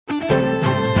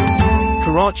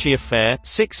Karachi affair,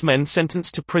 6 men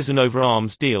sentenced to prison over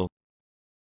arms deal.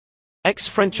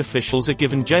 Ex-French officials are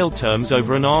given jail terms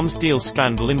over an arms deal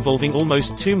scandal involving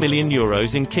almost €2 million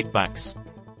in kickbacks.